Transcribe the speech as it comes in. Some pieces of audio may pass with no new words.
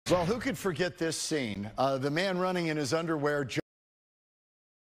Well, who could forget this scene? The man running in his underwear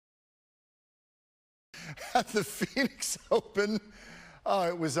at the Phoenix Open. Oh,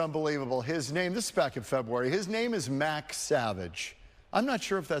 it was unbelievable. His name, this is back in February, his name is Max Savage. I'm not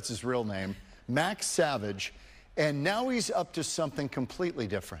sure if that's his real name, Max Savage. And now he's up to something completely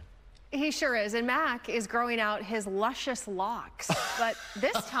different. He sure is. And Mac is growing out his luscious locks. But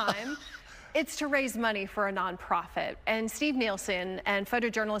this time, it's to raise money for a nonprofit. And Steve Nielsen and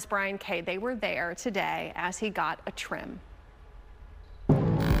photojournalist Brian Kay, they were there today as he got a trim.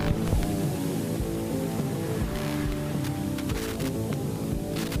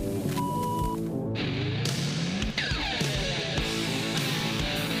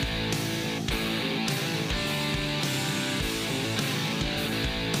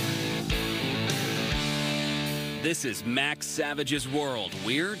 This is Max Savage's world.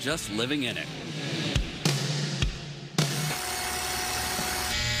 We're just living in it.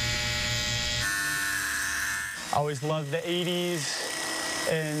 I always loved the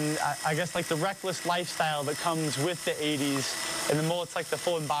 80s, and I guess like the reckless lifestyle that comes with the 80s, and the mullet's like the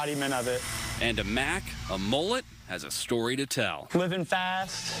full embodiment of it. And to Mac, a mullet has a story to tell. Living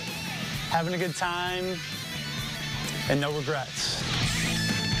fast, having a good time, and no regrets.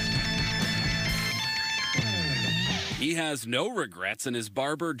 He has no regrets in his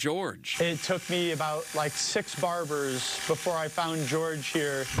barber, George. It took me about like 6 barbers before I found George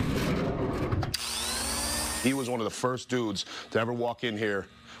here. He was one of the first dudes to ever walk in here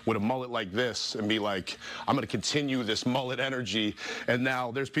with a mullet like this and be like, I'm going to continue this mullet energy. And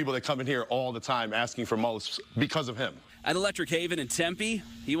now there's people that come in here all the time asking for mullets because of him. At Electric Haven in Tempe,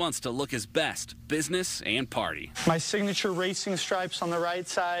 he wants to look his best, business and party. My signature racing stripes on the right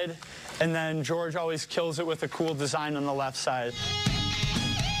side, and then George always kills it with a cool design on the left side.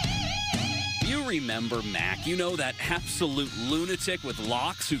 You remember Mac, you know, that absolute lunatic with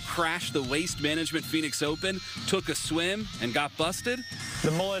locks who crashed the Waste Management Phoenix Open, took a swim, and got busted?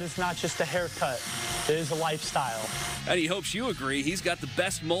 The mullet is not just a haircut, it is a lifestyle. And he hopes you agree he's got the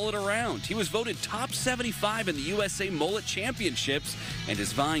best mullet around. He was voted top 75 in the USA Mullet Championships and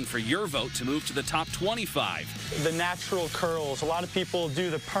is vying for your vote to move to the top 25. The natural curls. A lot of people do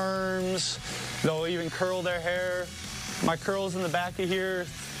the perms. They'll even curl their hair. My curls in the back of here,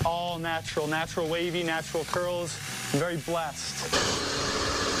 all natural. Natural wavy, natural curls. I'm very blessed.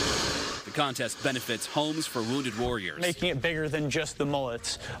 The contest benefits Homes for Wounded Warriors. Making it bigger than just the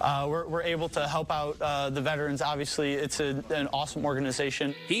mullets. We're able to help out the veterans. Obviously, it's an awesome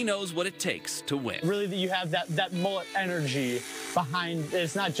organization. He knows what it takes to win. Really, you have that mullet energy behind.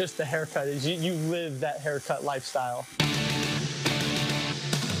 It's not just the haircut. It's you live that haircut lifestyle.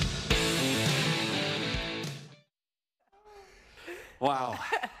 Wow.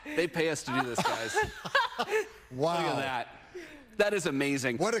 They pay us to do this, guys. Wow. Look at that. That is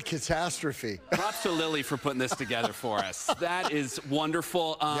amazing. What a catastrophe. Props to Lily for putting this together for us. That is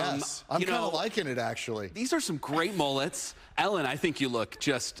wonderful. Yes, I'm kind of liking it, actually. These are some great mullets. Ellen, I think you look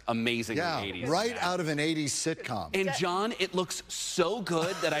just amazing in the 80s. Right out of an 80s sitcom. And John, it looks so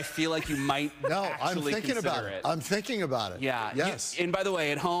good that I feel like you might actually I'm thinking about it. I'm thinking about it. Yeah. Yes. And by the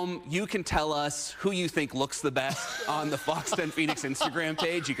way, at home, you can tell us who you think looks the best on the Fox 10 Phoenix Instagram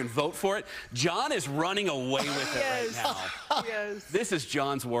page. You can vote for it. John is running away with it right now. Yes. This is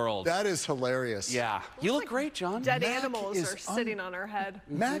John's world. That is hilarious. Yeah. You look great, John. Dead animals are sitting on her head.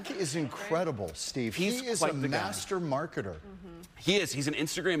 Mac is incredible, Steve. He is a master marketer. He is. He's an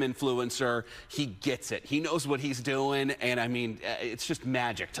Instagram influencer. He gets it. He knows what he's doing. And I mean, it's just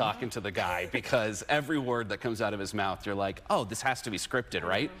magic talking to the guy because every word that comes out of his mouth, you're like, oh, this has to be scripted,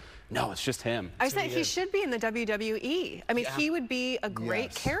 right? No, it's just him. I said he should be in the WWE. I mean, he would be a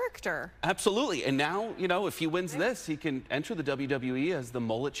great character. Absolutely. And now, you know, if he wins this, he can enter the WWE as the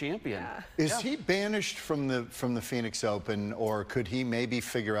mullet champion. Is he banished from the Phoenix Open, or could he maybe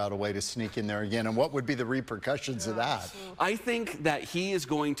figure out a way to sneak in there again? And what would be the repercussions of that? I think that he is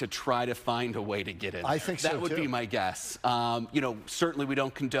going to try to find a way to get in. I think so, that would be my guess. You know, certainly we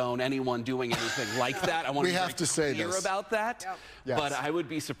don't condone anyone doing anything like that. I want to be clear about that. Yes. But I would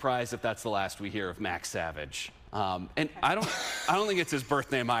be surprised if that's the last we hear of Max Savage. And I don't think it's his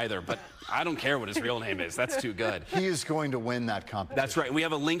birth name either, but I don't care what his real name is. That's too good. He is going to win that competition. That's right. We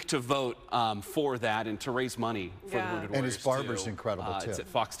have a link to vote for that and to raise money for the Wounded Warriors. And his barber's incredible, too. It's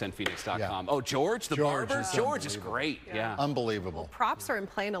at fox10phoenix.com. Oh, George, the barber? George is great. Yeah. Unbelievable. Well, props are in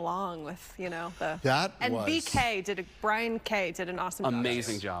playing along with, you know, the... That and Brian Kay did an awesome job.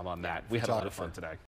 Amazing job on that. We had a lot of fun today.